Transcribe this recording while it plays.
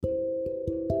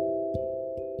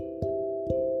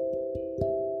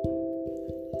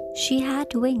She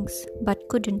had wings but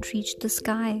couldn't reach the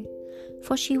sky,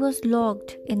 for she was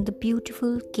locked in the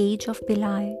beautiful cage of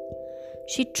Bilai.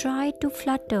 She tried to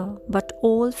flutter, but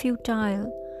all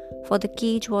futile, for the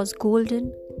cage was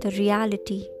golden, the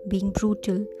reality being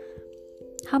brutal.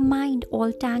 Her mind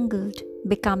all tangled,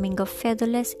 becoming a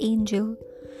featherless angel.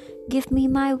 Give me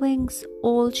my wings,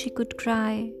 all she could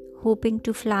cry, hoping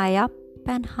to fly up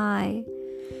and high.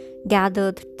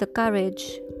 Gathered the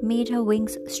courage, made her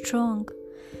wings strong.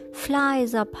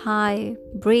 Flies up high,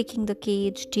 breaking the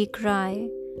cage, decry.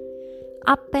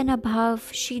 Up and above,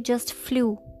 she just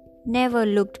flew, never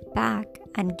looked back,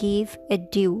 and gave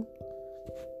adieu.